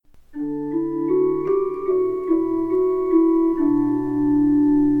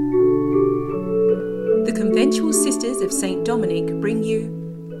Conventual Sisters of St. Dominic bring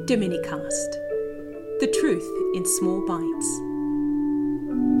you Dominicast, the truth in small bites.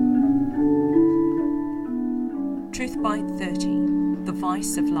 Truth Byte 30, the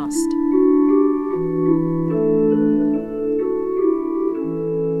vice of lust.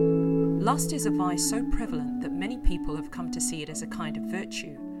 Lust is a vice so prevalent that many people have come to see it as a kind of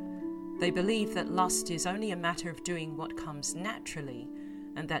virtue. They believe that lust is only a matter of doing what comes naturally,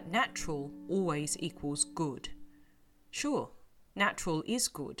 and that natural always equals good. Sure, natural is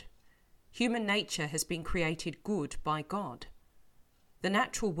good. Human nature has been created good by God. The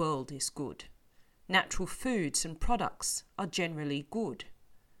natural world is good. Natural foods and products are generally good.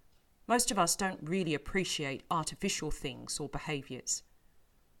 Most of us don't really appreciate artificial things or behaviours.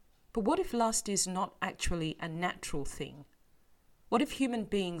 But what if lust is not actually a natural thing? What if human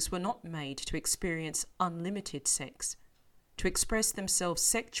beings were not made to experience unlimited sex, to express themselves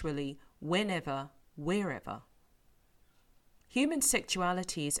sexually whenever, wherever? Human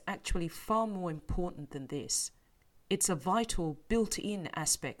sexuality is actually far more important than this. It's a vital, built-in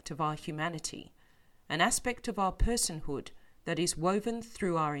aspect of our humanity, an aspect of our personhood that is woven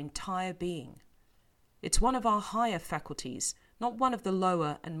through our entire being. It's one of our higher faculties, not one of the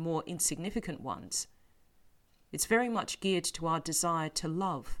lower and more insignificant ones. It's very much geared to our desire to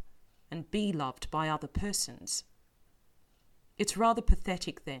love and be loved by other persons. It's rather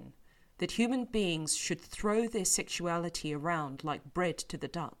pathetic, then, that human beings should throw their sexuality around like bread to the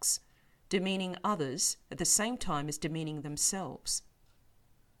ducks, demeaning others at the same time as demeaning themselves.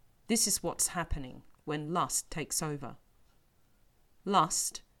 This is what's happening when lust takes over.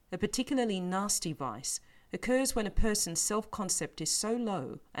 Lust, a particularly nasty vice, occurs when a person's self-concept is so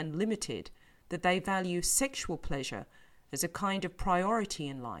low and limited that they value sexual pleasure as a kind of priority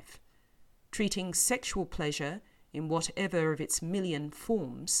in life, treating sexual pleasure in whatever of its million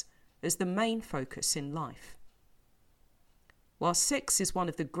forms as the main focus in life. While sex is one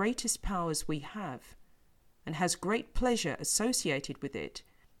of the greatest powers we have and has great pleasure associated with it,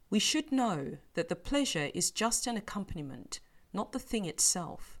 we should know that the pleasure is just an accompaniment, not the thing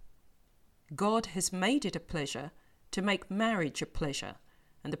itself. God has made it a pleasure to make marriage a pleasure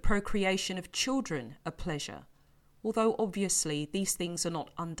and the procreation of children a pleasure, although obviously these things are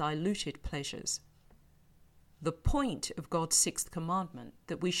not undiluted pleasures. The point of God's sixth commandment,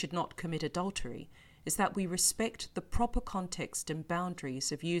 that we should not commit adultery, is that we respect the proper context and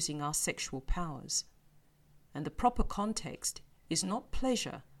boundaries of using our sexual powers. And the proper context is not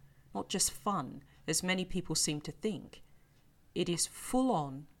pleasure, not just fun, as many people seem to think. It is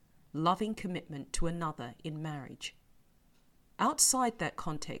full-on, loving commitment to another in marriage. Outside that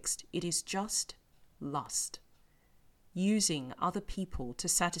context, it is just lust. Using other people to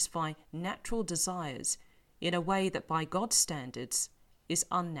satisfy natural desires in a way that by God's standards is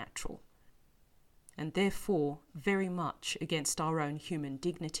unnatural, and therefore very much against our own human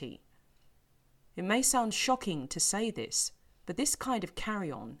dignity. It may sound shocking to say this, but this kind of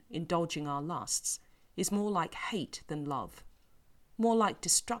carry-on, indulging our lusts, is more like hate than love, more like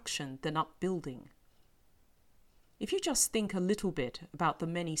destruction than upbuilding. If you just think a little bit about the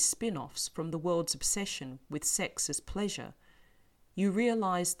many spin-offs from the world's obsession with sex as pleasure, you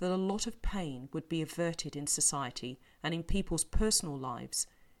realize that a lot of pain would be averted in society and in people's personal lives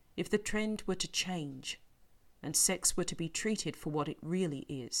if the trend were to change and sex were to be treated for what it really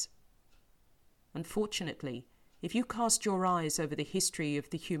is. Unfortunately, if you cast your eyes over the history of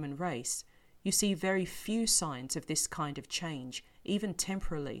the human race, you see very few signs of this kind of change, even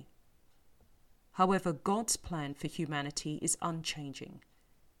temporarily. However, God's plan for humanity is unchanging.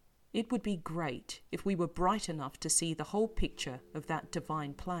 It would be great if we were bright enough to see the whole picture of that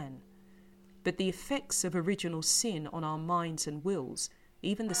divine plan. But the effects of original sin on our minds and wills,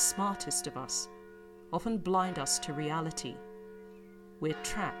 even the smartest of us, often blind us to reality. We're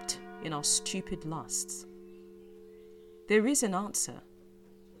trapped in our stupid lusts. There is an answer,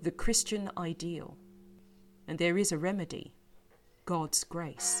 the Christian ideal, and there is a remedy, God's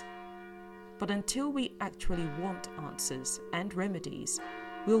grace. But until we actually want answers and remedies,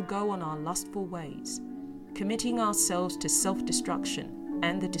 we'll go on our lustful ways, committing ourselves to self-destruction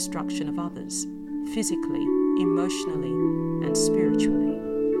and the destruction of others, physically, emotionally, and spiritually.